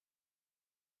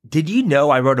Did you know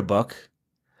I wrote a book?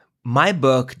 My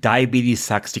book, Diabetes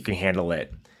Sucks, You Can Handle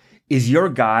It, is your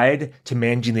guide to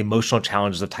managing the emotional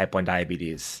challenges of type 1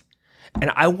 diabetes.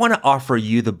 And I want to offer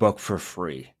you the book for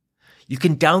free. You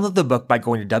can download the book by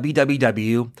going to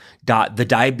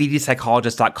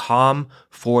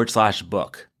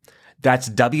www.thediabetespsychologist.com/book. That's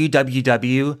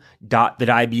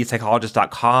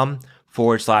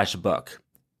www.thediabetespsychologist.com/book.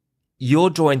 You'll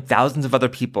join thousands of other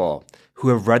people who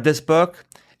have read this book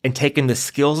and taken the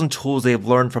skills and tools they've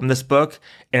learned from this book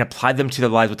and applied them to their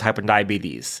lives with type 1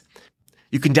 diabetes.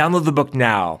 You can download the book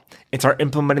now and start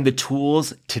implementing the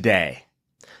tools today.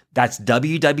 That's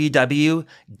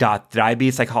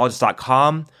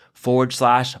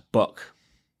www.thediabetespsychologist.com/book.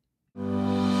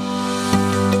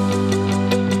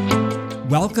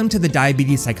 Welcome to the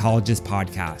Diabetes Psychologist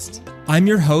Podcast. I'm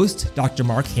your host, Dr.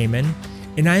 Mark Heyman,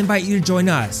 and I invite you to join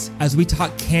us as we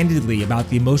talk candidly about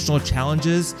the emotional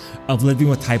challenges of living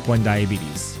with type 1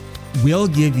 diabetes. We'll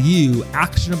give you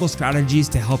actionable strategies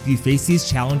to help you face these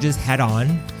challenges head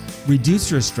on,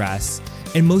 reduce your stress,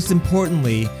 and most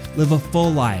importantly, live a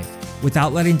full life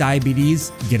without letting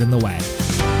diabetes get in the way.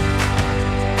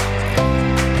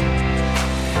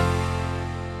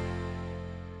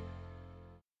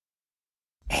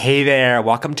 Hey there,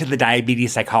 welcome to the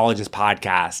Diabetes Psychologist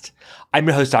Podcast. I'm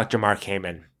your host, Dr. Mark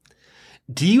Heyman.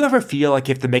 Do you ever feel like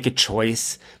you have to make a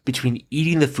choice between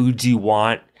eating the foods you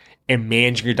want and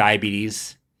managing your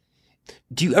diabetes?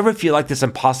 Do you ever feel like this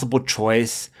impossible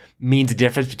choice means the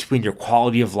difference between your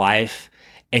quality of life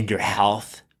and your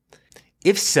health?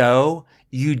 If so,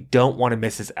 you don't want to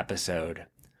miss this episode.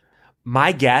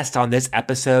 My guest on this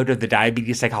episode of the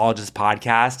Diabetes Psychologist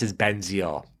Podcast is Ben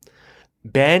Zeal.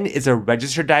 Ben is a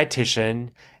registered dietitian,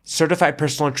 certified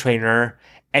personal trainer,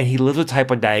 and he lives with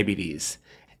type 1 diabetes.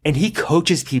 And he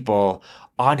coaches people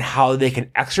on how they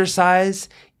can exercise,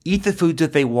 eat the foods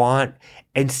that they want,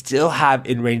 and still have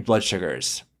in-range blood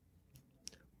sugars.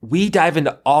 We dive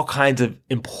into all kinds of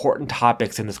important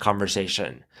topics in this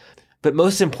conversation. But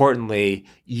most importantly,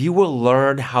 you will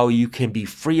learn how you can be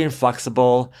free and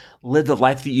flexible, live the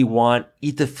life that you want,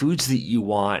 eat the foods that you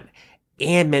want,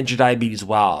 and manage your diabetes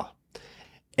well.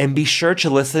 And be sure to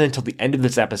listen until the end of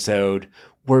this episode,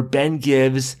 where Ben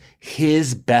gives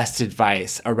his best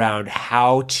advice around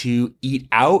how to eat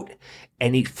out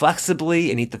and eat flexibly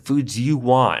and eat the foods you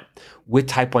want with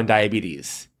type 1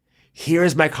 diabetes. Here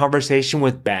is my conversation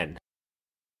with Ben.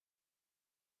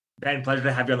 Ben, pleasure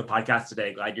to have you on the podcast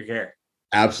today. Glad you're here.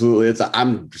 Absolutely.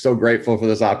 I'm so grateful for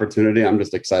this opportunity. I'm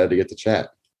just excited to get to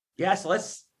chat. Yeah, so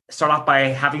let's start off by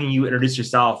having you introduce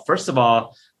yourself. First of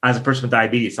all, as a person with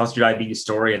diabetes, tell us your diabetes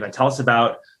story and then tell us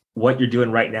about what you're doing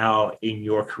right now in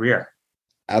your career.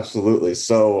 Absolutely.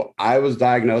 So I was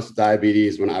diagnosed with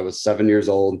diabetes when I was 7 years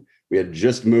old. We had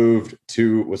just moved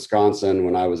to Wisconsin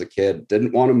when I was a kid.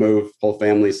 Didn't want to move. Whole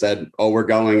family said, "Oh, we're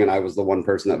going." And I was the one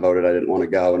person that voted I didn't want to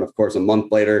go. And of course, a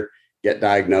month later, get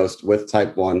diagnosed with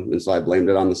type 1. And so I blamed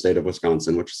it on the state of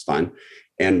Wisconsin, which is fine.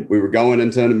 And we were going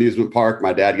into an amusement park.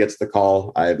 My dad gets the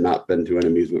call. I have not been to an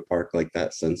amusement park like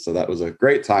that since. So that was a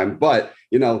great time. But,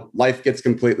 life gets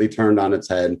completely turned on its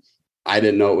head. I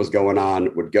didn't know what was going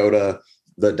on. Would go to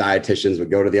the dietitians, would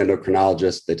go to the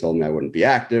endocrinologist. They told me I wouldn't be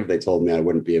active. They told me I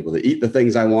wouldn't be able to eat the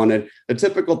things I wanted. The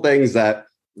typical things that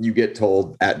you get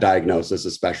told at diagnosis,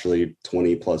 especially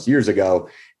 20 plus years ago.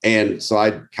 And so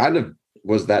I kind of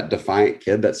was that defiant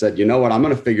kid that said, you know what, I'm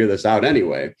going to figure this out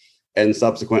anyway. And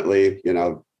subsequently,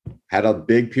 had a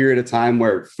big period of time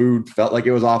where food felt like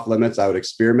it was off limits. I would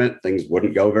experiment. Things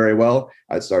wouldn't go very well.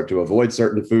 I'd start to avoid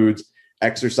certain foods.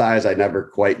 Exercise, I never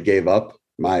quite gave up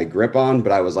my grip on,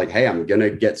 but I was like, hey, I'm going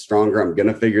to get stronger. I'm going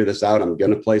to figure this out. I'm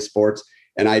going to play sports.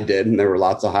 And I did. And there were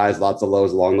lots of highs, lots of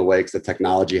lows along the way because the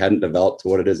technology hadn't developed to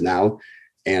what it is now.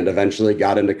 And eventually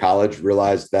got into college,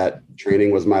 realized that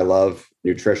training was my love.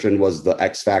 Nutrition was the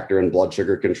X factor in blood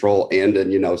sugar control and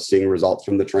in, seeing results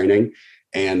from the training,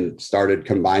 and started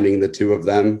combining the two of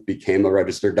them, became a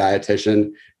registered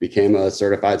dietitian, became a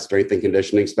certified strength and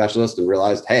conditioning specialist, and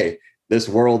realized, hey, this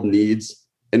world needs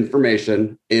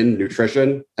information in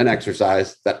nutrition and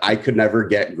exercise that I could never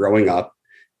get growing up.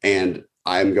 And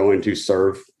I'm going to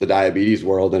serve the diabetes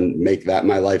world and make that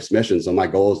my life's mission. So my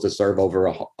goal is to serve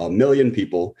over a million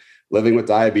people living with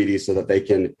diabetes so that they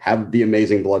can have the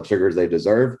amazing blood sugars they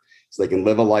deserve, so they can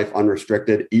live a life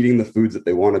unrestricted, eating the foods that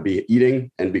they want to be eating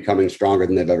and becoming stronger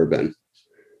than they've ever been.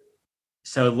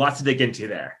 So lots to dig into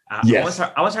there. Yes.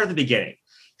 I want to start at the beginning.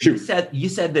 Shoot. You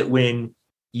said that when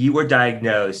you were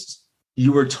diagnosed,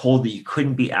 you were told that you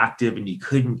couldn't be active and you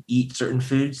couldn't eat certain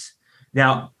foods.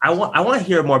 Now, I want to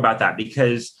hear more about that,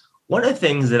 because One of the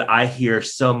things that I hear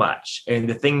so much, and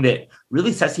the thing that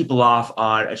really sets people off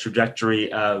on a trajectory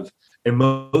of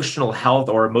emotional health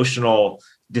or emotional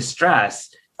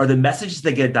distress, are the messages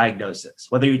they get a diagnosis.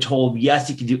 Whether you're told, yes,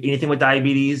 you can do anything with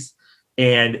diabetes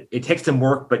and it takes some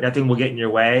work, but nothing will get in your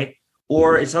way.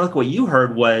 Or it's not like what you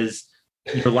heard was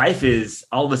your life is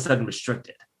all of a sudden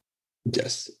restricted.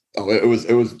 Yes. Oh, it was,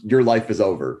 your life is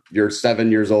over. You're 7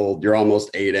 years old. You're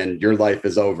almost 8 and your life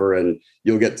is over. And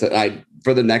you'll get to,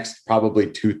 for the next probably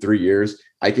 2-3 years,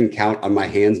 I can count on my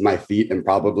hands, my feet, and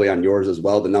probably on yours as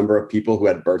well, the number of people who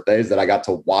had birthdays that I got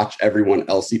to watch everyone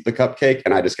else eat the cupcake.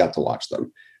 And I just got to watch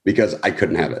them because I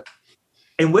couldn't have it.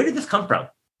 And where did this come from?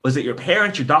 Was it your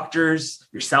parents, your doctors,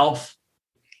 yourself?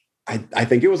 I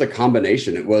think it was a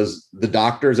combination. It was the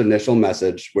doctor's initial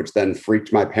message, which then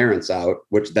freaked my parents out,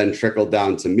 which then trickled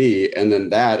down to me. And then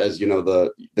that, as you know,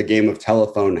 the game of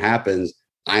telephone happens.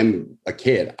 I'm a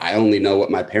kid. I only know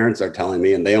what my parents are telling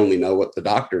me, and they only know what the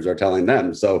doctors are telling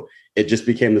them. So it just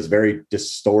became this very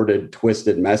distorted,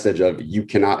 twisted message of you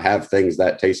cannot have things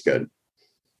that taste good.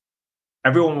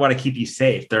 Everyone wanted to keep you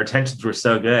safe. Their intentions were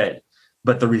so good,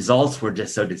 but the results were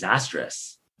just so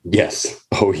disastrous. Yes.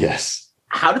 Oh, yes.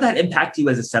 How did that impact you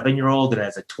as a 7-year-old and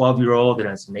as a 12-year-old and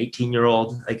as an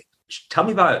 18-year-old? Like, tell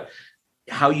me about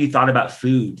how you thought about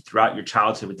food throughout your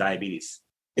childhood with diabetes.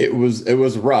 It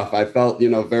was rough. I felt,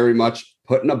 very much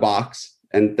put in a box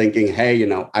and thinking, hey,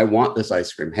 I want this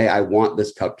ice cream. Hey, I want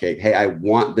this cupcake. Hey, I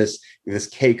want this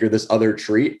cake or this other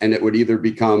treat. And it would either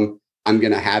become, I'm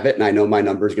going to have it and I know my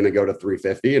number is going to go to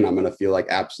 350 and I'm going to feel like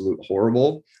absolute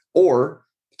horrible, or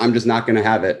I'm just not going to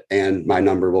have it. And my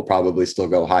number will probably still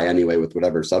go high anyway with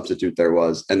whatever substitute there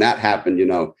was. And that happened,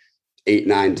 8,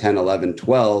 9, 10, 11,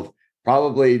 12,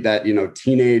 probably that,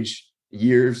 teenage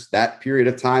years. That period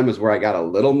of time is where I got a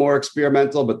little more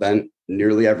experimental, but then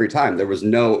nearly every time there was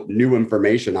no new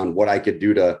information on what I could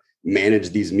do to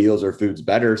manage these meals or foods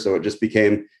better. So it just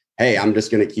became, hey, I'm just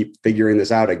going to keep figuring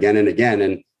this out again and again.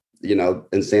 And,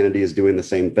 insanity is doing the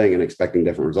same thing and expecting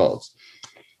different results.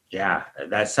 Yeah,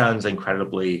 that sounds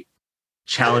incredibly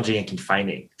challenging and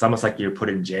confining. It's almost like you're put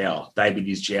in jail,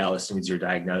 diabetes jail, as soon as you're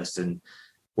diagnosed, and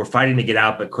we're fighting to get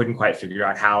out, but couldn't quite figure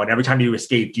out how. And every time you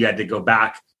escaped, you had to go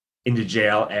back into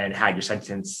jail and had your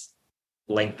sentence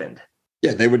lengthened.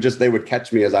 Yeah, they would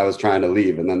catch me as I was trying to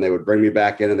leave, and then they would bring me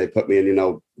back in and they put me in,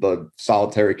 the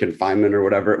solitary confinement or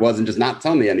whatever it was, and just not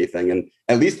tell me anything. And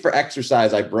at least for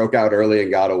exercise, I broke out early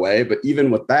and got away. But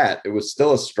even with that, it was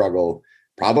still a struggle.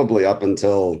 Probably up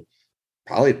until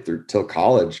till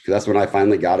college, because that's when I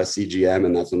finally got a CGM,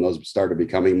 and that's when those started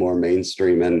becoming more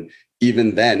mainstream. And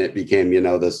even then, it became,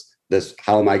 this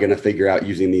how am I going to figure out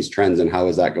using these trends, and how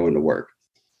is that going to work?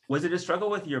 Was it a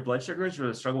struggle with your blood sugars or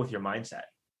a struggle with your mindset?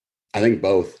 I think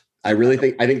both. I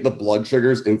think the blood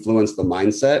sugars influence the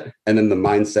mindset, and then the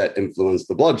mindset influenced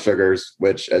the blood sugars,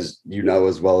 which, as you know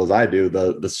as well as I do,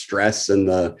 the stress and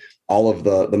all of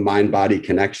the mind body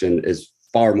connection is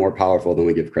far more powerful than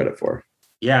we give credit for.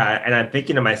 Yeah. And I'm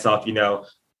thinking to myself,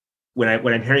 when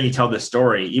I'm hearing you tell this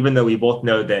story, even though we both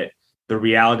know that the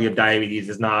reality of diabetes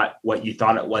is not what you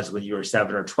thought it was when you were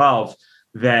 7 or 12,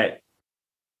 that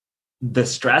the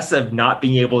stress of not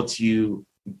being able to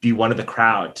be one of the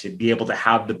crowd, to be able to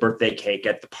have the birthday cake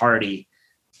at the party,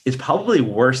 is probably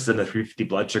worse than the 350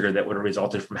 blood sugar that would have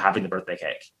resulted from having the birthday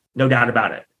cake. No doubt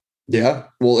about it. Yeah.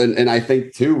 Well, and I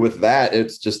think too, with that,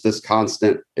 it's just this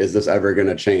constant, is this ever going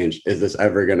to change? Is this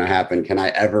ever going to happen? Can I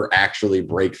ever actually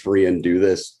break free and do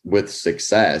this with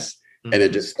success? Mm-hmm. And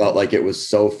it just felt like it was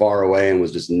so far away and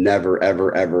was just never,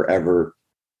 ever, ever, ever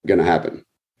going to happen.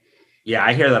 Yeah.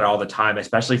 I hear that all the time,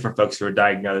 especially for folks who are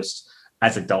diagnosed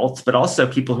as adults, but also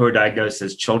people who are diagnosed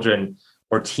as children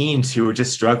or teens who are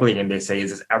just struggling. And they say,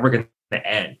 is this ever going to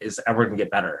end? Is it ever going to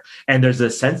get better? And there's a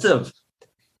sense of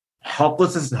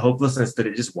helplessness and hopelessness that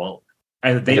it just won't.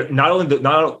 And they not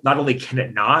only can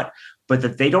it not, but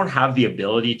that they don't have the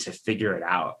ability to figure it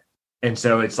out. And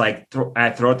so it's like throw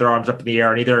out their arms up in the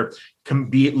air and either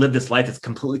live this life that's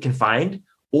completely confined,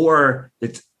 or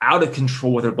it's out of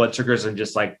control with their blood sugars and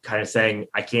just like kind of saying,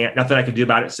 nothing I can do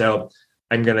about it. So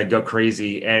I'm going to go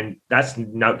crazy. And that's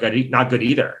not good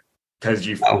either, because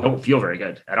you don't feel very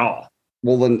good at all.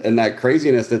 Well, and that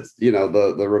craziness, that's,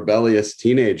 the rebellious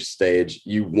teenage stage,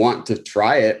 you want to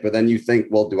try it, but then you think,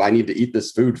 well, do I need to eat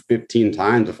this food 15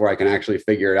 times before I can actually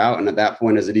figure it out? And at that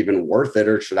point, is it even worth it?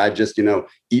 Or should I just,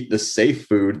 eat the safe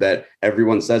food that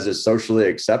everyone says is socially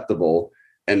acceptable?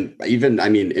 And even,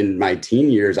 in my teen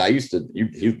years, I used to,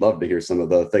 you'd love to hear some of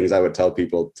the things I would tell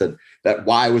people that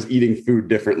why I was eating food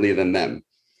differently than them.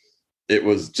 It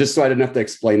was just so I didn't have to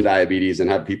explain diabetes and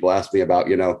have people ask me about,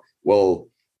 well,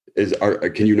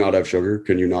 Can you not have sugar?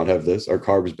 Can you not have this? Are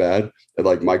carbs bad? And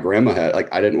like my grandma had,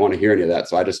 like, I didn't want to hear any of that.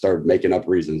 So I just started making up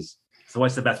reasons. So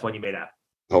what's the best one you made up?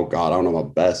 Oh God, I don't know my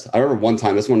best. I remember one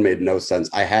time, this one made no sense.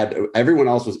 Everyone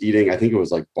else was eating, I think it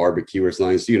was like barbecue or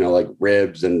something. So, like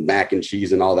ribs and mac and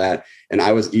cheese and all that. And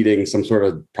I was eating some sort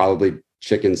of probably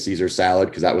chicken Caesar salad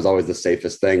because that was always the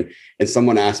safest thing. And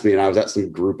someone asked me, and I was at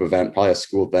some group event, probably a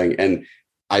school thing. And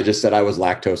I just said I was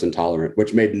lactose intolerant,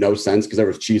 which made no sense because there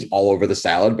was cheese all over the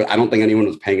salad, but I don't think anyone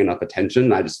was paying enough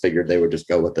attention. I just figured they would just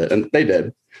go with it. And they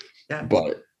did. Yeah.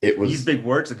 But it was use big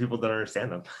words and people don't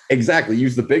understand them. Exactly.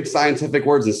 Use the big scientific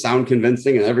words and sound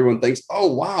convincing, and everyone thinks,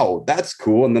 oh, wow, that's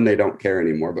cool. And then they don't care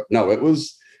anymore. But no, it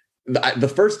was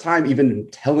the first time even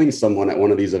telling someone at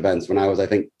one of these events when I was, I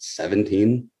think,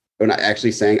 17, when I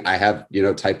actually saying I have,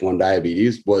 type 1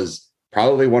 diabetes was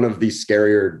probably one of the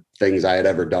scarier things I had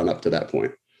ever done up to that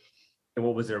point. And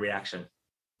what was their reaction?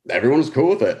 Everyone was cool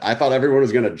with it. I thought everyone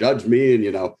was going to judge me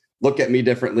and, look at me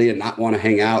differently and not want to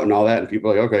hang out and all that. And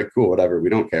people are like, okay, cool, whatever.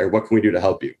 We don't care. What can we do to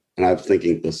help you? And I was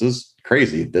thinking, this is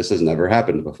crazy. This has never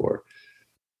happened before.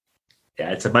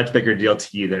 Yeah, it's a much bigger deal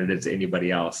to you than it is to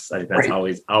anybody else. I think that's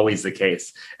always the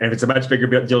case. And if it's a much bigger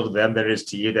deal to them than it is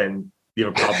to you, then you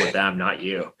have a problem with them, not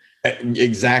you.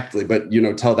 Exactly. But,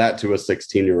 tell that to a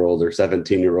 16-year-old or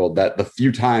 17-year-old that the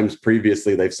few times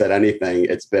previously they've said anything,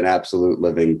 it's been absolute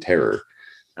living terror.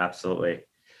 Absolutely.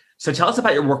 So tell us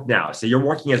about your work now. So you're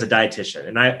working as a dietitian,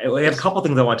 and I have a couple of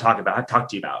things I want to talk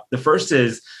to you about. The first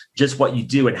is just what you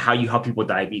do and how you help people with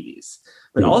diabetes,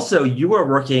 but also you are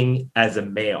working as a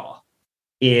male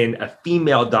in a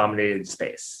female-dominated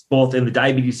space, both in the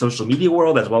diabetes social media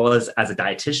world as well as a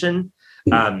dietitian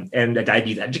and a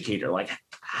diabetes educator. Like,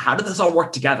 how did this all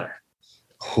work together?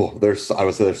 Oh, there's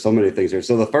so many things here.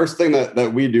 So the first thing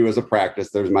that we do as a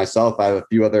practice, there's myself. I have a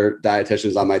few other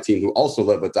dietitians on my team who also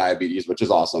live with diabetes, which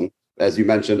is awesome. As you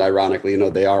mentioned, ironically,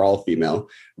 they are all female.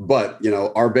 But,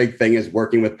 our big thing is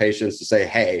working with patients to say,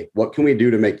 hey, what can we do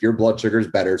to make your blood sugars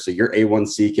better so your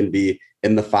A1C can be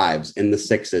in the 5s, in the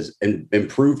 6s, and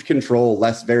improved control,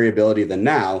 less variability than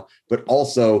now, but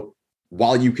also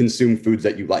while you consume foods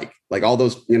that you like all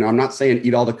those, I'm not saying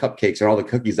eat all the cupcakes and all the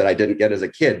cookies that I didn't get as a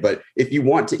kid, but if you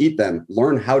want to eat them,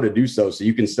 learn how to do so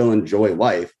you can still enjoy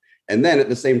life. And then at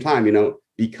the same time,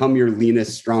 become your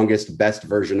leanest, strongest, best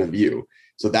version of you.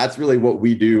 So that's really what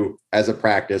we do as a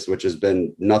practice, which has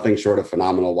been nothing short of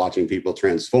phenomenal watching people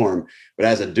transform. But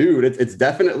as a dude, it's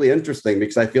definitely interesting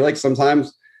because I feel like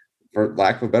sometimes, for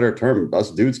lack of a better term,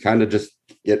 us dudes kind of just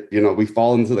get, we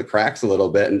fall into the cracks a little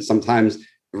bit. And sometimes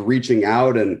reaching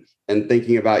out and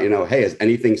thinking about, hey, is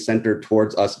anything centered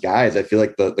towards us guys? I feel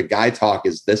like the guy talk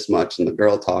is this much and the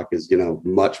girl talk is,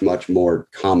 much, much more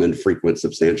common, frequent,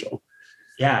 substantial.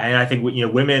 Yeah. And I think,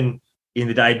 women in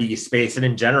the diabetes space and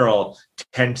in general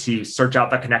tend to search out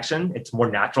that connection. It's more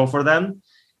natural for them.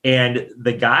 And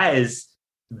the guys,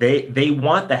 they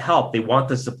want the help, they want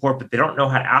the support, but they don't know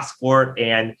how to ask for it.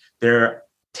 And they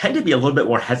tend to be a little bit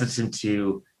more hesitant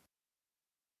to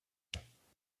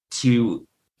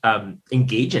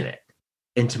engage in it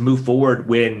and to move forward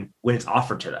when it's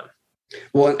offered to them.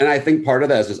 Well, and I think part of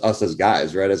that is just us as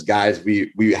guys, right? As guys,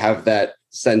 we have that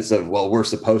sense of, well, we're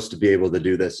supposed to be able to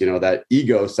do this, that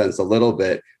ego sense a little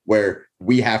bit where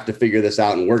we have to figure this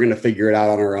out and we're going to figure it out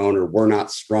on our own, or we're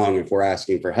not strong if we're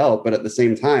asking for help. But at the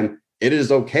same time, it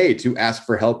is okay to ask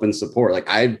for help and support. Like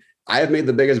I have made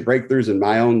the biggest breakthroughs in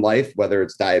my own life, whether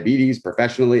it's diabetes,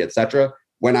 professionally, etc.,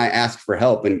 when I ask for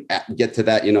help and get to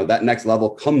that, that next level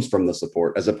comes from the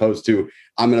support, as opposed to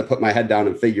I'm going to put my head down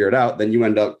and figure it out. Then you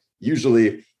end up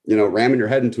usually, ramming your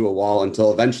head into a wall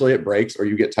until eventually it breaks or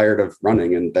you get tired of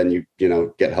running and then you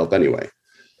get help anyway.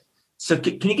 So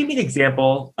can you give me an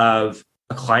example of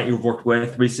a client you've worked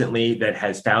with recently that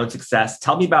has found success?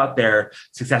 Tell me about their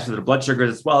success with their blood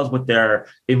sugars as well as with their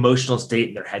emotional state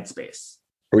and their headspace.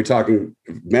 Are we talking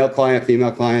male client,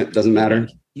 female client? Doesn't matter.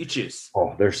 You choose.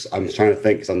 Oh, I'm trying to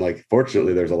think because I'm like,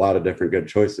 fortunately, there's a lot of different good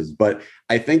choices. But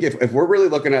I think if we're really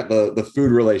looking at the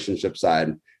food relationship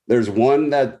side, there's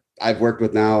one that I've worked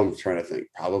with now, I'm trying to think,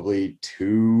 probably 2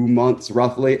 months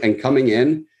roughly. And coming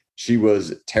in, she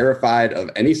was terrified of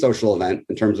any social event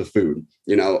in terms of food.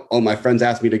 My friends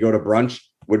asked me to go to brunch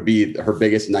would be her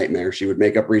biggest nightmare. She would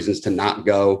make up reasons to not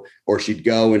go, or she'd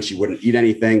go and she wouldn't eat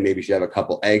anything. Maybe she'd have a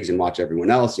couple eggs and watch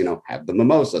everyone else, have the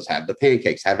mimosas, have the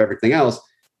pancakes, have everything else.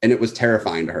 And it was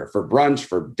terrifying to her for brunch,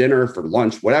 for dinner, for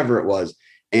lunch, whatever it was.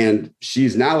 And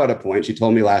she's now at a point, she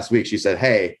told me last week, she said,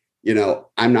 hey,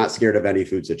 I'm not scared of any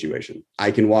food situation. I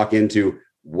can walk into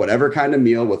whatever kind of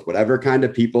meal with whatever kind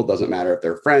of people, doesn't matter if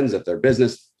they're friends, if they're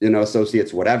business,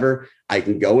 associates, whatever. I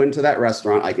can go into that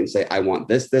restaurant. I can say, I want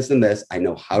this, this, and this. I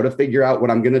know how to figure out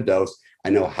what I'm going to dose. I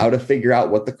know how to figure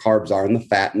out what the carbs are and the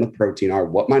fat and the protein are,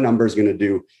 what my number is going to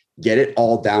do, get it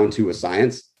all down to a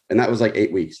science. And that was like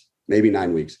 8 weeks, maybe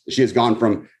 9 weeks. She has gone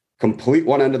from complete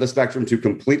one end of the spectrum to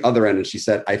complete other end. And she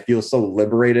said, I feel so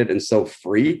liberated and so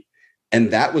free.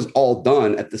 And that was all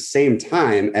done at the same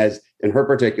time as, in her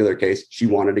particular case, she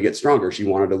wanted to get stronger. She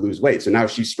wanted to lose weight. So now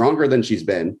she's stronger than she's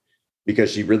been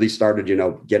because she really started,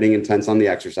 getting intense on the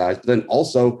exercise, but then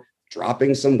also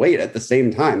dropping some weight at the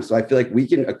same time. So I feel like we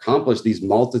can accomplish these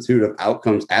multitude of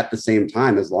outcomes at the same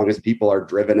time as long as people are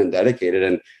driven and dedicated.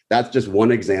 And that's just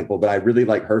one example. But I really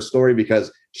like her story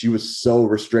because she was so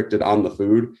restricted on the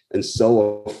food and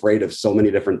so afraid of so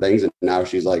many different things. And now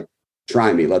she's like,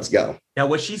 try me, let's go. Now,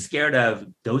 was she scared of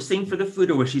dosing for the food,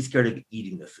 or was she scared of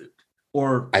eating the food?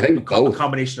 Or I think both. A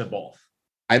combination of both?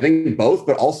 I think both,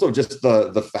 but also just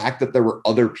the fact that there were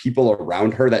other people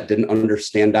around her that didn't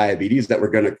understand diabetes that were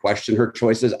going to question her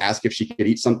choices, ask if she could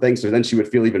eat something. So then she would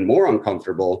feel even more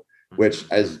uncomfortable, which,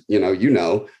 as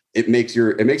it makes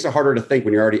it harder to think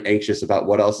when you're already anxious about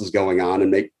what else is going on and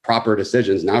make proper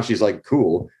decisions. Now she's like,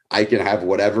 cool, I can have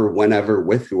whatever, whenever,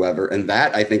 with whoever. And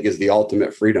that, I think, is the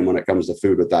ultimate freedom when it comes to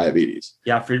food with diabetes.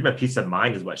 Yeah, freedom of peace of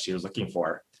mind is what she was looking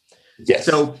for. Yes.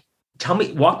 So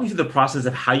walk me through the process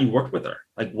of how you worked with her.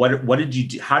 Like, what did you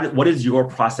do? What is your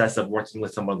process of working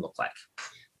with someone look like?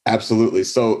 Absolutely.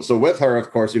 So with her,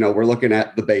 of course, we're looking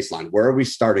at the baseline. Where are we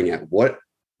starting at? What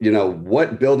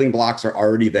building blocks are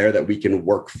already there that we can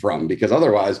work from? Because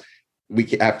otherwise we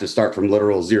have to start from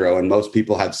literal zero. And most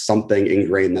people have something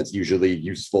ingrained that's usually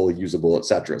useful, usable, et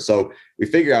cetera. So we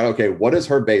figure out, okay, what is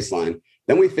her baseline?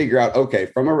 Then we figure out, okay,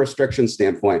 from a restriction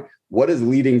standpoint, what is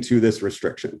leading to this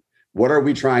restriction? What are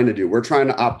we trying to do? We're trying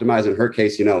to optimize, in her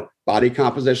case, body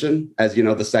composition as,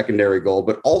 the secondary goal,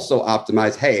 but also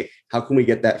optimize, hey, how can we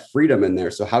get that freedom in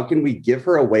there? So how can we give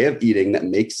her a way of eating that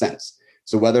makes sense?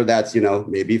 So whether that's,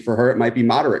 maybe for her, it might be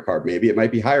moderate carb, maybe it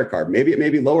might be higher carb, maybe it may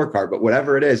be lower carb, but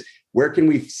whatever it is, where can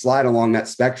we slide along that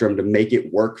spectrum to make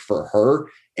it work for her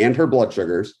and her blood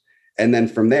sugars? And then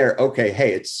from there, okay,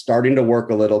 hey, it's starting to work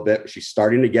a little bit. She's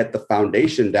starting to get the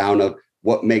foundation down of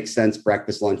what makes sense,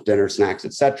 breakfast, lunch, dinner, snacks,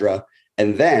 et cetera.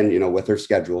 And then, with her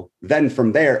schedule, then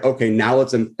from there, okay, now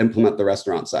let's implement the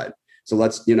restaurant side. So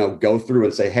let's, go through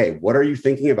and say, hey, what are you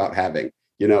thinking about having?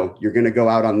 You're going to go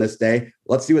out on this day.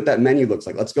 Let's see what that menu looks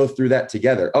like. Let's go through that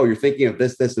together. Oh, you're thinking of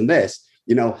this, this, and this.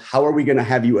 How are we going to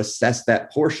have you assess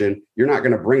that portion? You're not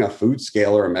going to bring a food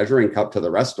scale or a measuring cup to the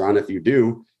restaurant. If you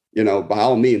do, by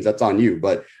all means, that's on you.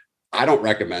 But I don't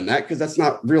recommend that because that's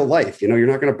not real life. You're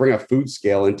not going to bring a food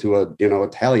scale into a,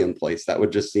 Italian place. That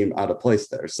would just seem out of place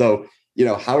there. So,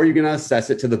 how are you going to assess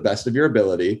it to the best of your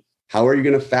ability? How are you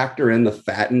going to factor in the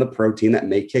fat and the protein that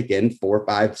may kick in 4,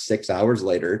 5, 6 hours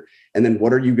later? And then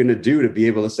what are you going to do to be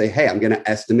able to say, hey, I'm going to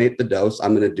estimate the dose.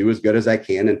 I'm going to do as good as I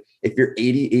can. And if you're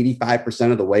 80,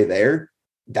 85% of the way there,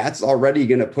 that's already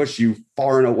going to push you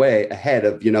far and away ahead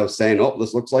of, saying, oh,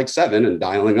 this looks like 7 and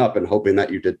dialing up and hoping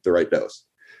that you did the right dose.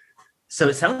 So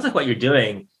it sounds like what you're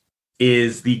doing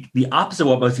is the opposite of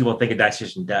what most people think a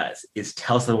dietitian does, is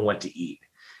tell someone what to eat.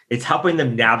 It's helping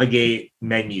them navigate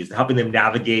menus, helping them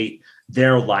navigate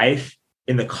their life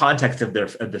in the context of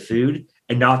the food,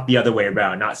 and not the other way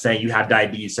around. Not saying you have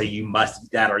diabetes, so you must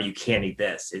eat that or you can't eat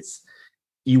this. It's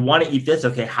you want to eat this.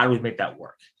 Okay, how do we make that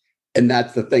work? And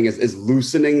that's the thing is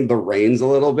loosening the reins a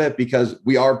little bit, because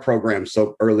we are programmed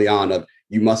so early on of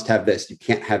you must have this, you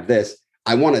can't have this.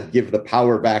 I want to give the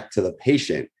power back to the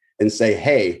patient and say,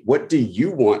 hey, what do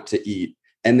you want to eat?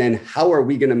 And then how are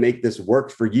we going to make this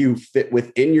work for you, fit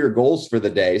within your goals for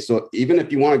the day? So even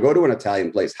if you want to go to an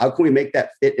Italian place, how can we make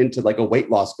that fit into like a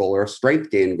weight loss goal or a strength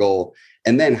gain goal?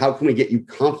 And then how can we get you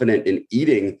confident in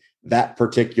eating that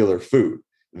particular food?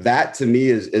 That to me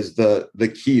is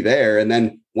the key there. And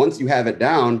then once you have it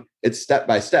down, it's step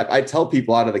by step. I tell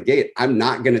people out of the gate, I'm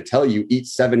not going to tell you eat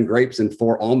 7 grapes and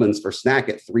 4 almonds for snack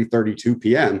at 3:32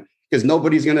 p.m. because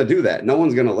nobody's going to do that. No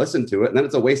one's going to listen to it. And then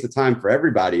it's a waste of time for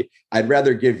everybody. I'd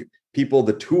rather give people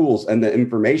the tools and the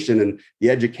information and the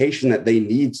education that they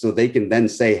need so they can then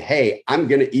say, hey, I'm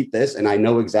going to eat this and I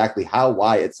know exactly how,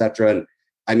 why, et cetera. And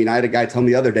I mean, I had a guy tell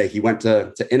me the other day, he went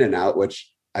to In-N-Out, which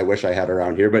I wish I had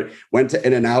around here, but went to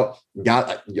In-N-Out,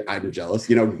 I'm jealous,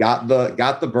 got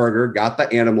the burger, got the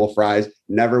animal fries,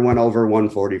 never went over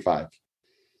 145.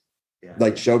 Yeah.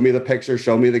 Like showed me the picture,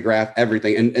 showed me the graph,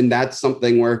 everything. And that's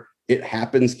something where it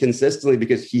happens consistently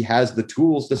because he has the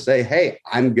tools to say, hey,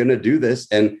 I'm going to do this.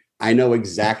 And I know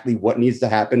exactly what needs to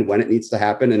happen, when it needs to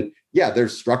happen. And yeah,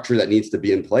 there's structure that needs to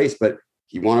be in place, but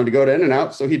He wanted to go to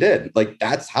In-N-Out, so he did. Like,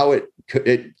 that's how it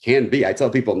can be. I tell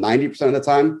people 90% of the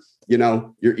time,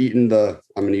 you're eating I'm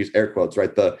going to use air quotes,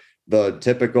 right? The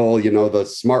typical, the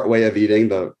smart way of eating,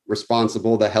 the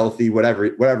responsible, the healthy,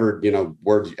 whatever,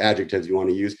 words, adjectives you want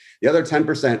to use. The other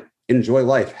 10%, enjoy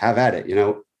life, have at it,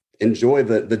 enjoy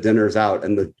the dinners out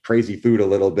and the crazy food a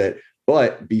little bit,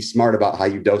 but be smart about how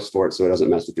you dose for it so it doesn't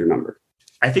mess with your number.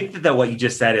 I think that what you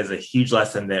just said is a huge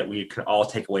lesson that we can all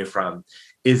take away from,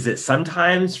 is that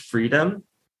sometimes freedom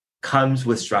comes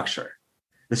with structure.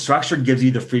 The structure gives you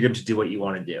the freedom to do what you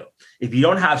want to do. If you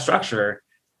don't have structure,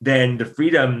 then you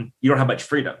don't have much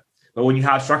freedom. But when you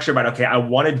have structure about, okay, I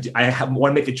want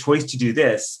to make a choice to do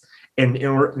this. And in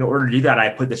order to do that, I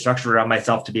put the structure around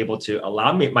myself to be able to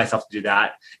allow myself to do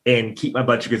that and keep my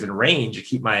blood sugars in range,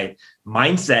 keep my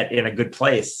mindset in a good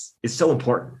place. It's so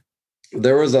important.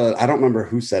 There was I don't remember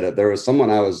who said it. There was someone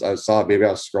I saw, maybe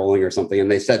I was scrolling or something, and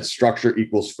they said structure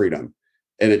equals freedom.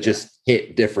 And it just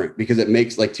hit different because it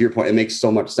makes, like, to your point, it makes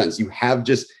so much sense. You have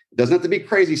it doesn't have to be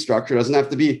crazy structure. It doesn't have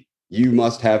to be, you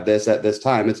must have this at this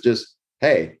time. It's just,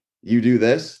 hey, you do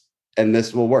this and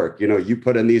this will work. You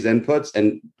put in these inputs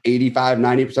and 85,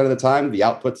 90% of the time, the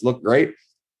outputs look great.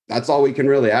 That's all we can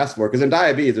really ask for. Because in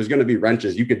diabetes, there's going to be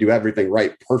wrenches. You could do everything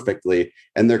right perfectly,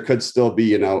 and there could still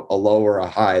be, a low or a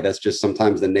high. That's just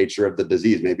sometimes the nature of the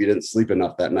disease. Maybe you didn't sleep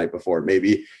enough that night before.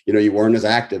 Maybe, you weren't as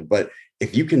active. But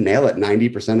if you can nail it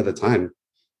 90% of the time,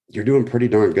 you're doing pretty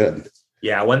darn good.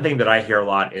 Yeah. One thing that I hear a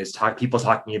lot is people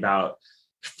talking about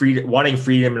wanting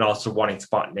freedom and also wanting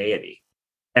spontaneity.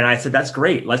 And I said, that's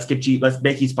great. Let's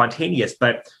make you spontaneous,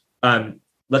 but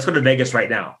let's go to Vegas right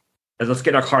now. Let's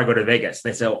get in our car and go to Vegas.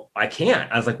 And they said, oh, I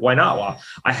can't. I was like, why not? Well,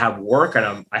 I have work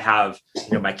and I have,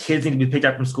 my kids need to be picked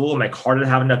up from school and my car doesn't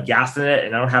have enough gas in it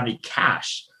and I don't have any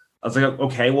cash. I was like,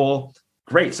 okay, well,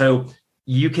 great. So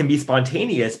you can be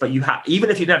spontaneous, but even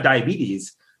if you don't have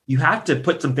diabetes, you have to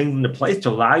put some things into place to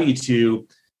allow you to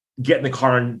get in the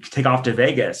car and take off to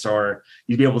Vegas, or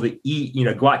you'd be able to eat,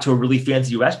 go out to a really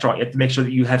fancy restaurant. You have to make sure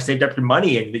that you have saved up your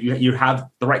money and that you have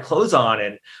the right clothes on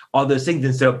and all those things.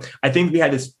 And so I think we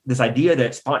had this idea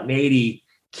that spontaneity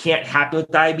can't happen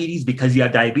with diabetes because you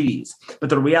have diabetes. But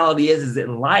the reality is that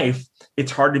in life,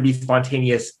 it's hard to be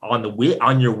spontaneous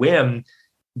on your whim,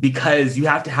 because you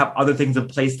have to have other things in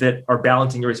place that are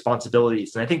balancing your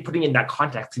responsibilities. And I think putting in that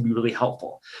context can be really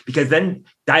helpful, because then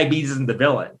diabetes isn't the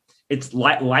villain. It's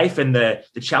life, and the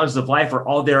challenges of life are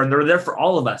all there, and they're there for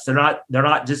all of us. They're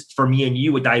not just for me and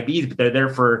you with diabetes, but they're there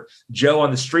for Joe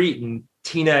on the street and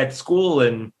Tina at school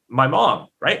and my mom,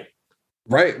 right?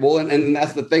 Right. Well, and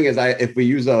that's the thing is, if we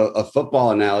use a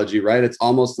football analogy, right, it's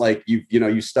almost like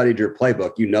you studied your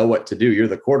playbook, you know what to do. You're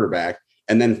the quarterback.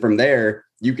 And then from there,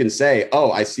 you can say,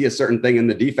 oh, I see a certain thing in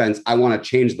the defense. I want to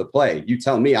change the play. You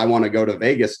tell me I want to go to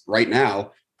Vegas right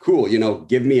now. Cool.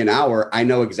 Give me an hour. I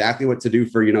know exactly what to do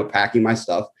for, packing my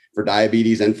stuff for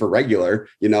diabetes and for regular.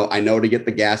 I know to get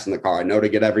the gas in the car. I know to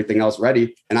get everything else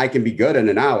ready, and I can be good in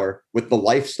an hour. With the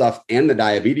life stuff and the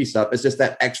diabetes stuff, it's just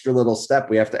that extra little step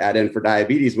we have to add in for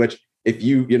diabetes, which if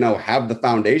you have the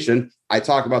foundation. I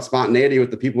talk about spontaneity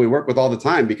with the people we work with all the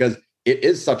time, because it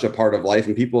is such a part of life.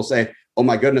 And people say, oh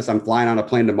my goodness, I'm flying on a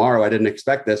plane tomorrow. I didn't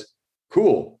expect this.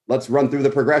 Cool. Let's run through the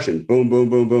progression. Boom, boom,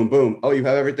 boom, boom, boom. Oh, you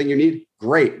have everything you need?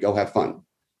 Great. Go have fun.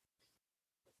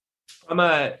 From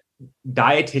a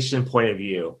dietitian point of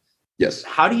view, yes.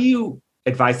 How do you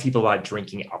advise people about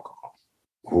drinking alcohol?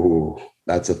 Ooh,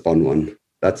 that's a fun one.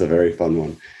 That's a very fun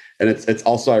one. And it's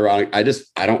also ironic.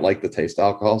 I don't like the taste of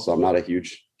alcohol, so I'm not a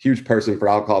huge person for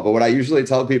alcohol. But what I usually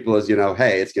tell people is,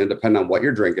 hey, it's going to depend on what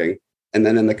you're drinking, and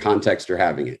then in the context you're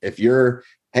having it. If you're,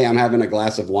 hey, I'm having a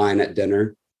glass of wine at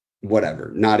dinner,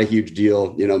 whatever, not a huge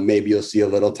deal. Maybe you'll see a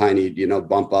little tiny,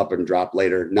 bump up and drop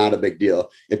later. Not a big deal.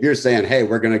 If you're saying, hey,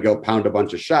 we're going to go pound a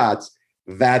bunch of shots,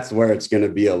 that's where it's going to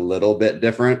be a little bit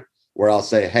different, where I'll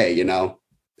say, hey,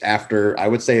 after, I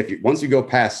would say once you go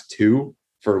past 2,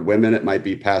 for women, it might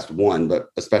be past 1, but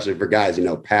especially for guys,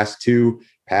 past 2,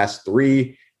 past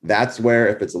 3, that's where,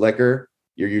 if it's liquor,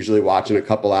 you're usually watching a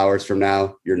couple hours from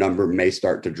now, your number may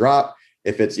start to drop.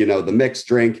 If it's, the mixed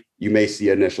drink, you may see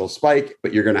initial spike,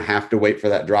 but you're going to have to wait for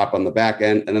that drop on the back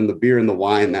end. And then the beer and the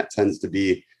wine, that tends to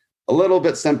be a little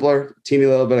bit simpler, teeny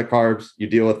little bit of carbs. You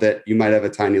deal with it. You might have a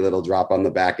tiny little drop on the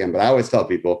back end. But I always tell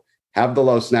people, have the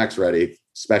low snacks ready,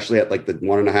 especially at like the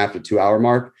 1.5 to 2 hour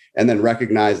mark. And then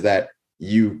recognize that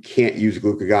you can't use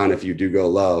glucagon if you do go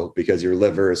low, because your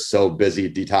liver is so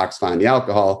busy detoxifying the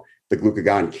alcohol, the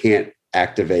glucagon can't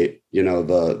activate,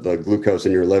 the glucose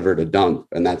in your liver to dump.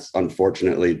 And that's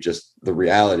unfortunately just the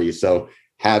reality. So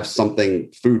have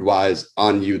something food wise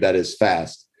on you that is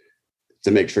fast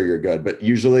to make sure you're good. But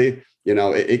usually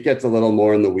it gets a little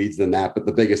more in the weeds than that. But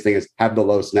the biggest thing is have the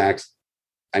low snacks.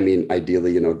 I mean,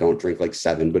 ideally, don't drink like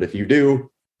 7, but if you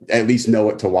do, at least know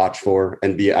what to watch for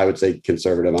and be, I would say,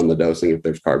 conservative on the dosing if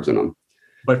there's carbs in them.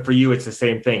 But for you, it's the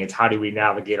same thing. It's how do we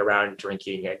navigate around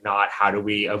drinking and not how do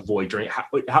we avoid drinking?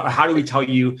 How do we tell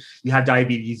you have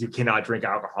diabetes, you cannot drink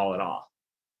alcohol at all?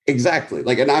 Exactly.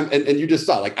 Like, and you just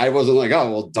saw, like, I wasn't like,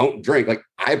 oh, well, don't drink. Like,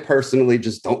 I personally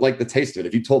just don't like the taste of it.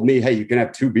 If you told me, hey, you can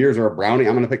have 2 beers or a brownie,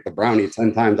 I'm going to pick the brownie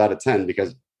 10 times out of 10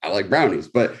 because I like brownies.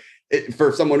 But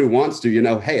for someone who wants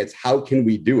to, hey, it's how can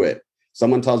we do it?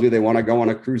 Someone tells me they want to go on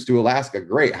a cruise to Alaska.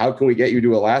 Great. How can we get you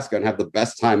to Alaska and have the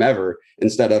best time ever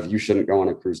instead of you shouldn't go on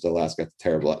a cruise to Alaska? It's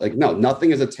terrible. Like, no,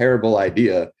 nothing is a terrible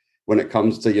idea when it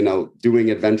comes to, doing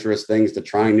adventurous things, to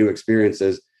trying new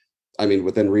experiences. I mean,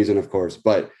 within reason, of course,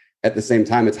 but at the same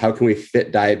time, it's how can we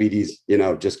fit diabetes,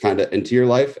 just kind of into your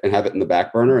life and have it in the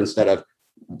back burner instead of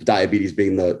diabetes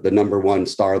being the number one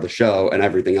star of the show and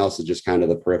everything else is just kind of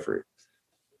the periphery.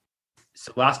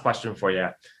 So last question for you.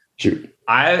 Shoot.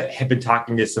 I have been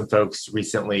talking to some folks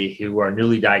recently who are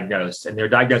newly diagnosed, and they're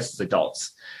diagnosed as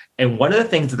adults. And one of the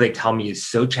things that they tell me is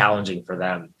so challenging for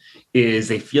them is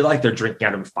they feel like they're drinking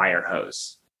out of a fire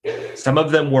hose. Some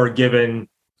of them were given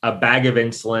a bag of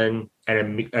insulin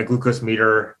and a glucose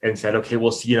meter and said, okay,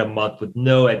 we'll see you in a month, with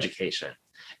no education.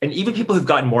 And even people who've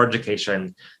gotten more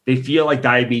education, they feel like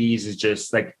diabetes is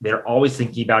just like, they're always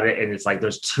thinking about it. And it's like,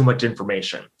 there's too much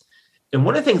information. And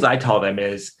one of the things I tell them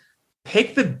is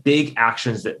pick the big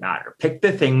actions that matter. Pick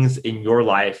the things in your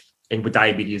life and with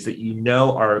diabetes that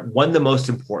are, one, the most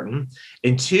important,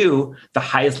 and 2, the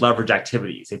highest leverage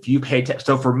activities. If you pay attention,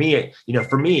 so for me,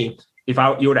 if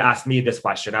you were to ask me this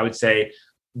question, I would say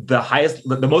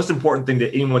the most important thing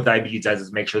that anyone with diabetes does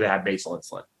is make sure they have basal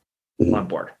insulin on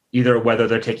board, either whether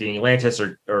they're taking Lantus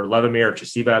or Levemir or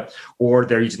Tresiba, or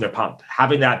they're using their pump.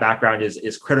 Having that background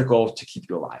is critical to keep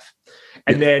you alive.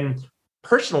 And then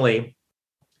personally,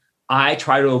 I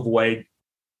try to avoid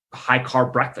high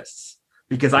carb breakfasts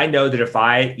because I know that if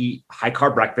I eat high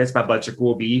carb breakfast, my blood sugar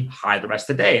will be high the rest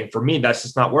of the day. And for me, that's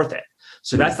just not worth it.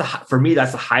 So that's the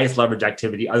highest leverage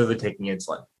activity other than taking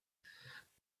insulin.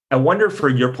 I wonder, for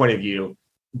your point of view,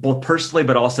 both personally,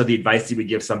 but also the advice you would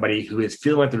give somebody who is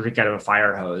feeling like they're drinking out of a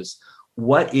fire hose,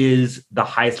 what is the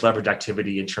highest leverage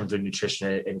activity in terms of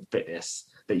nutrition and fitness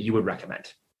that you would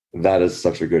recommend? That is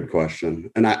such a good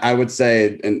question. And I would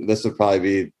say, and this would probably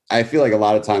be, I feel like a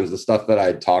lot of times the stuff that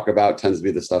I talk about tends to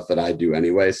be the stuff that I do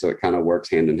anyway. So it kind of works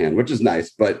hand in hand, which is nice.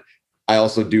 But I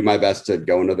also do my best to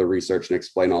go into the research and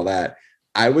explain all that.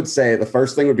 I would say the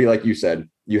first thing would be, like you said,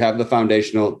 you have the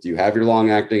foundational. Do you have your long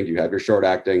acting? Do you have your short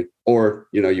acting? Or,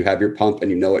 you have your pump and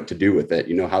you know what to do with it.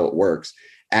 You know how it works.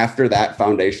 After that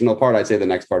foundational part, I'd say the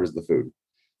next part is the food.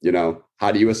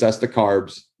 How do you assess the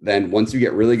carbs? Then once you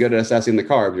get really good at assessing the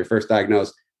carbs, your first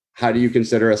diagnosed, how do you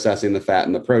consider assessing the fat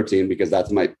and the protein? Because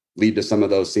that might lead to some of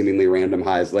those seemingly random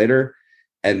highs later.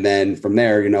 And then from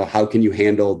there, how can you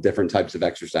handle different types of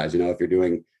exercise? If you're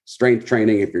doing strength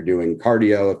training, if you're doing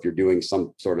cardio, if you're doing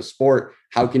some sort of sport,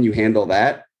 how can you handle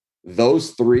that?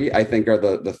 Those 3, I think, are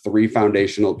the 3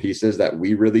 foundational pieces that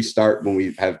we really start when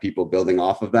we have people building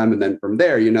off of them. And then from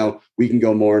there, we can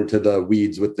go more into the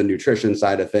weeds with the nutrition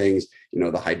side of things,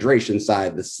 the hydration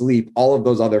side, the sleep, all of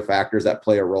those other factors that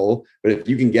play a role. But if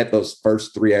you can get those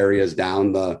first 3 areas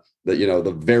down, the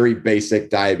very basic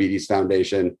diabetes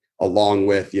foundation, along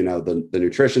with, the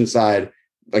nutrition side,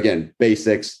 again,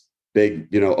 basics, big,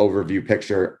 overview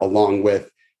picture, along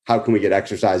with how can we get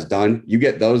exercise done? You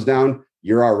get those down,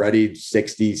 you're already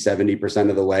 60, 70%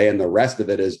 of the way. And the rest of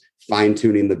it is fine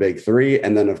tuning the big 3.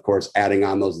 And then, of course, adding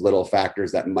on those little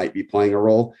factors that might be playing a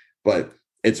role. But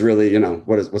it's really,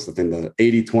 what's the thing? The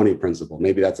 80-20 principle.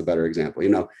 Maybe that's a better example.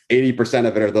 80%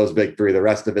 of it are those big 3. The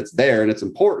rest of it's there and it's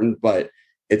important, but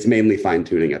it's mainly fine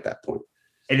tuning at that point.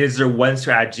 And is there one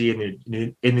strategy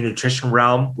in the nutrition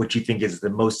realm which you think is the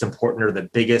most important or the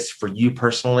biggest for you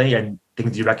personally, and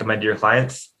things you recommend to your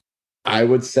clients? I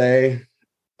would say,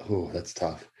 that's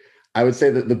tough. I would say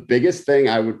that the biggest thing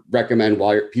I would recommend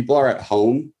while people are at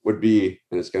home would be,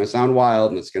 and it's going to sound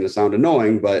wild and it's going to sound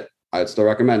annoying, but I'd still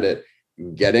recommend it,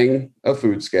 getting a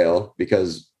food scale,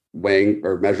 because weighing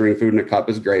or measuring food in a cup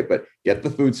is great, but get the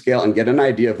food scale and get an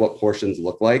idea of what portions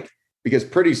look like, because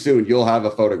pretty soon you'll have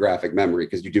a photographic memory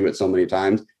because you do it so many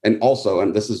times. And also,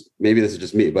 and this is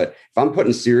just me, but if I'm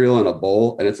putting cereal in a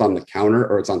bowl and it's on the counter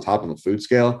or it's on top of a food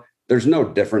scale, there's no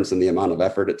difference in the amount of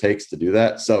effort it takes to do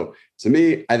that. So to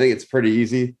me, I think it's pretty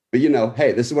easy. But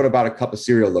hey, this is what about a cup of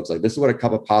cereal looks like. This is what a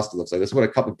cup of pasta looks like. This is what a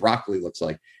cup of broccoli looks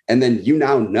like. And then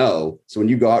now know. So when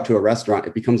you go out to a restaurant,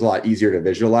 it becomes a lot easier to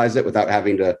visualize it without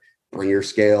having to bring your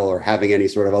scale or having any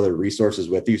sort of other resources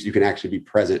with you so you can actually be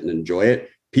present and enjoy it.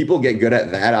 People get good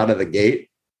at that out of the gate.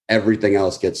 Everything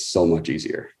else gets so much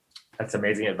easier. That's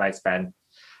amazing advice, Ben.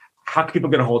 How can people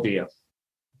get a hold of you?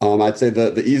 I'd say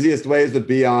the easiest ways would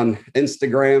be on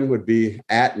Instagram, would be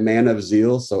at Man of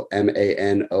Zeal. So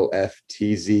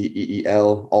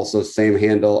MANOFTZEEL. Also same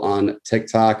handle on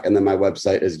TikTok. And then my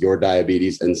website is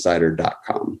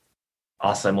yourdiabetesinsider.com.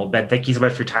 Awesome. Well, Ben, thank you so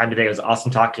much for your time today. It was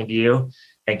awesome talking to you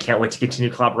and can't wait to continue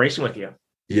collaboration with you.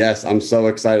 Yes, I'm so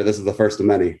excited. This is the first of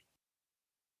many.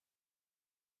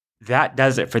 That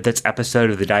does it for this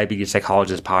episode of the Diabetes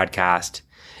Psychologist podcast.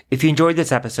 If you enjoyed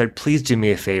this episode, please do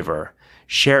me a favor.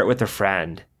 Share it with a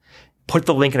friend. Put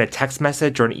the link in a text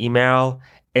message or an email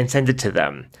and send it to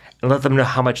them and let them know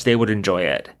how much they would enjoy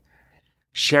it.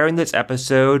 Sharing this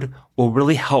episode will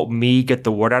really help me get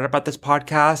the word out about this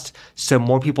podcast so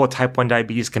more people with type 1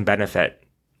 diabetes can benefit.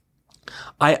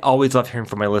 I always love hearing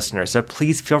from my listeners, so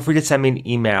please feel free to send me an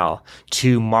email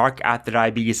to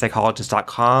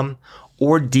mark@thediabetespsychologist.com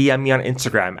or DM me on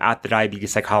Instagram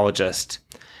 @thediabetespsychologist.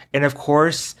 And of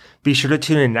course, be sure to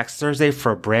tune in next Thursday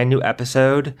for a brand new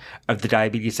episode of the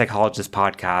Diabetes Psychologist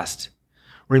podcast.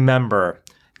 Remember,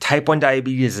 type 1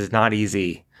 diabetes is not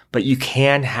easy, but you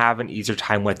can have an easier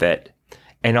time with it.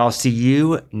 And I'll see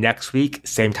you next week,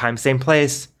 same time, same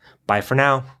place. Bye for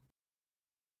now.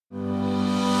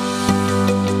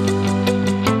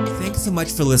 Thanks so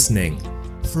much for listening.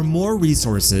 For more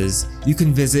resources, you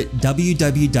can visit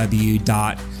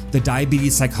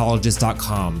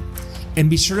www.thediabetespsychologist.com and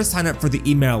be sure to sign up for the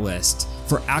email list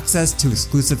for access to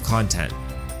exclusive content.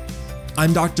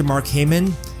 I'm Dr. Mark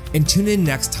Heyman, and tune in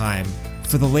next time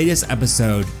for the latest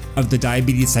episode of the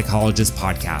Diabetes Psychologist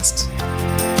podcast.